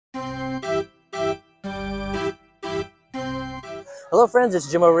Hello friends, it's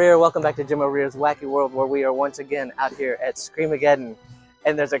Jim O'Rear. Welcome back to Jim O'Rear's Wacky World, where we are once again out here at Scream-A-Geddon.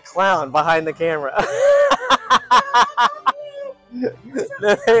 And there's a clown behind the camera.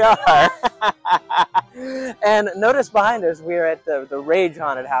 There they are. And notice behind us, we're at the Rage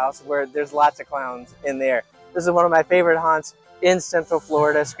Haunted House, where there's lots of clowns in there. This is one of my favorite haunts in Central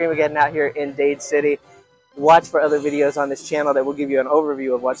Florida, Scream-A-Geddon out here in Dade City. Watch for other videos on this channel that will give you an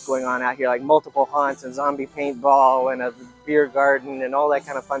overview of what's going on out here, like multiple haunts and zombie paintball and a beer garden and all that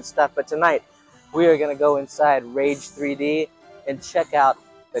kind of fun stuff. But tonight, we are going to go inside Rage 3D and check out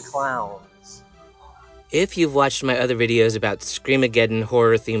the clowns. If you've watched my other videos about Scream-A-Geddon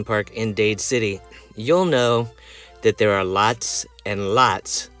Horror Theme Park in Dade City, you'll know that there are lots and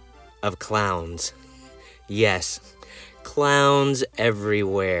lots of clowns. Yes. Clowns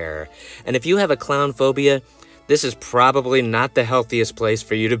everywhere. And if you have a clown phobia, this is probably not the healthiest place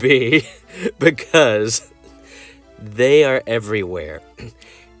for you to be because they are everywhere.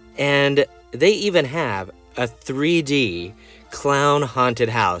 And they even have a 3D clown haunted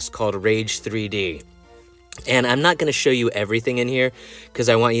house called Rage 3D. And I'm not going to show you everything in here because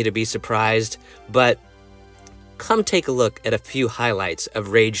I want you to be surprised, but come take a look at a few highlights of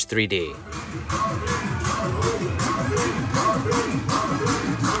Rage 3D.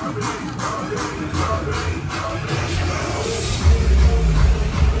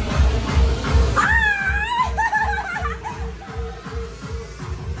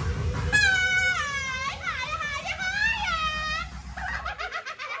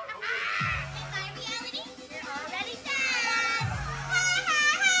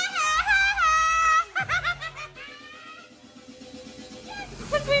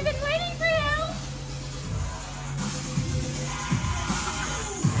 We've been waiting for you!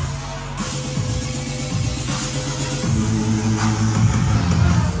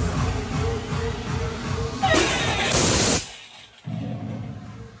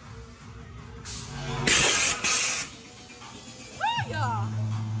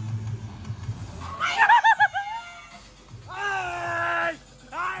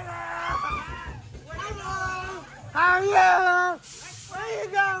 How are you? Where are you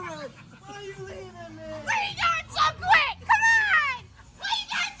going? Why are you leaving me? Where are you going so quick? Come on! Why are you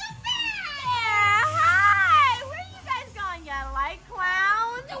going so fast? Yeah, hi! Where are you guys going? You like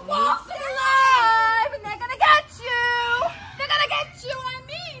clowns? They're walking alive and they're gonna get you! They're gonna get you, I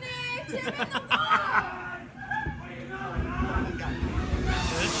mean it! You're in the bar!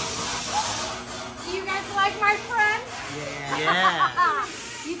 Do you guys like my friends? Yeah.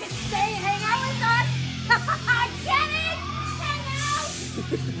 You can stay and hang out with us! Get it? Hang out!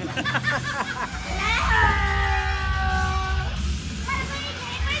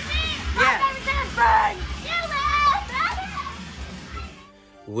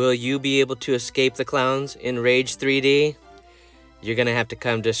 Will you be able to escape the clowns in Rage 3D? You're gonna have to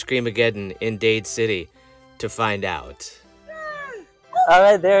come to Scream-A-Geddon in Dade City to find out.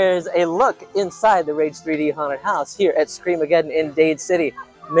 Alright, there's a look inside the Rage 3D haunted house here at Scream-A-Geddon in Dade City.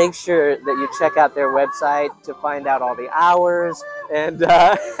 Make sure that you check out their website to find out all the hours, and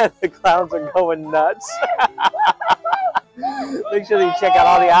the clowns are going nuts. Make sure that you check out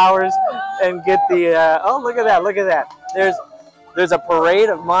all the hours and get the, oh, look at that, look at that. There's a parade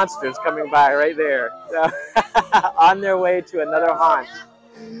of monsters coming by right there on their way to another haunt.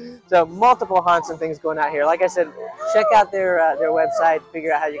 So multiple haunts and things going out here. Like I said, check out their website,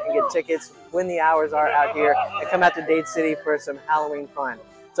 figure out how you can get tickets, when the hours are out here, and come out to Dade City for some Halloween fun.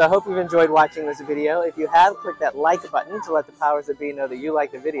 So I hope you've enjoyed watching this video. If you have, click that like button to let the powers that be know that you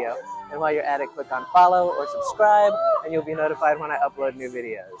like the video. And while you're at it, click on follow or subscribe, and you'll be notified when I upload new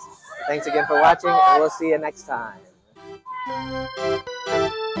videos. Thanks again for watching, and we'll see you next time.